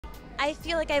I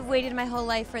feel like I've waited my whole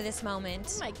life for this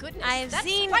moment. Oh my goodness, I've that's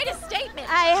seen, quite a statement.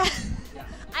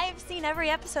 I've seen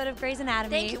every episode of Grey's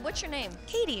Anatomy. Thank you. What's your name?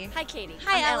 Katie. Hi, Katie.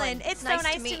 Hi, I'm Ellen. It's nice so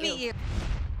nice to meet you.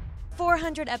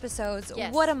 400 episodes.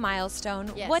 Yes. What a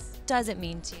milestone. Yes. What does it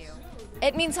mean to you?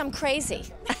 It means I'm crazy.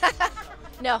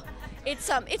 No,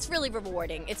 it's really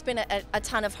rewarding. It's been a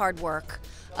ton of hard work,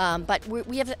 but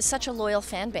we have such a loyal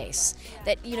fan base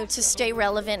that, you know, to stay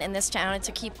relevant in this town and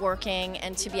to keep working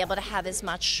and to be able to have as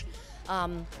much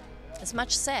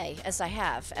say as I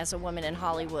have as a woman in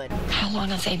Hollywood. How long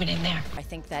have they been in there? I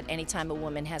think that anytime a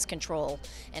woman has control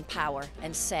and power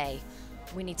and say,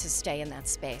 we need to stay in that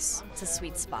space. It's a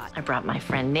sweet spot. I brought my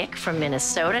friend Nick from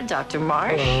Minnesota, Dr.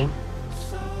 Marsh.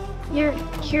 You're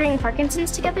curing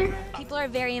Parkinson's together? People are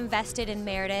very invested in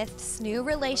Meredith's new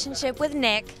relationship with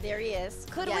Nick. There he is.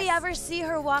 Could Yes. we ever see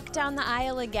her walk down the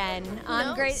aisle again on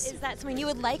knows? Grace? Is that something you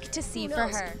would like to see Who for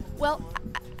knows? her? Well,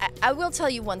 I will tell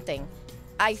you one thing.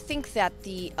 I think that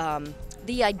the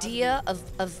idea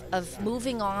of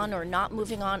moving on or not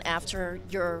moving on after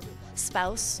your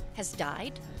spouse has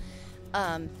died,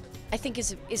 I think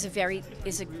is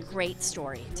a great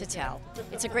story to tell.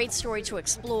 It's a great story to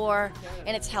explore,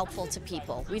 and it's helpful to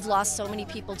people. We've lost so many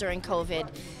people during COVID.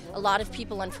 A lot of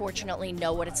people, unfortunately,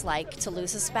 know what it's like to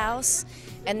lose a spouse,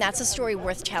 and that's a story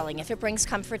worth telling. If it brings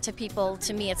comfort to people,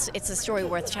 to me, it's a story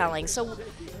worth telling. So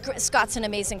Scott's an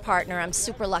amazing partner. I'm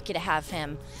super lucky to have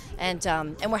him, and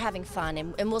we're having fun,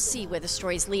 and we'll see where the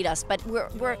stories lead us. But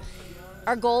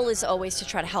our goal is always to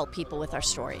try to help people with our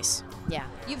stories. Yeah.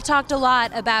 You've talked a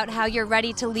lot about how you're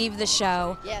ready to leave the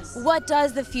show. Yes. What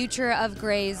does the future of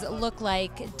Grey's look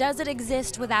like? Does it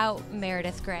exist without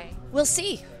Meredith Grey? We'll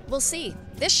see. We'll see.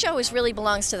 This show really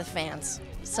belongs to the fans.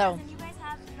 So, You guys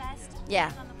have the best Yeah.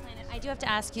 fans on the planet. I do have to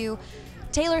ask you,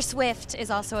 Taylor Swift is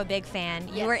also a big fan.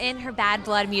 You Yes. were in her Bad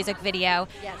Blood music video.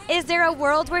 Yes. Is there a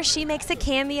world where she makes a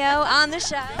cameo on the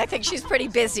show? I think she's pretty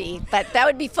busy, but that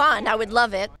would be fun. I would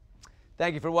love it.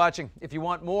 Thank you for watching. If you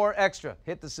want more extra,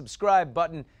 hit the subscribe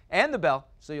button and the bell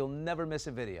so you'll never miss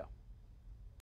a video.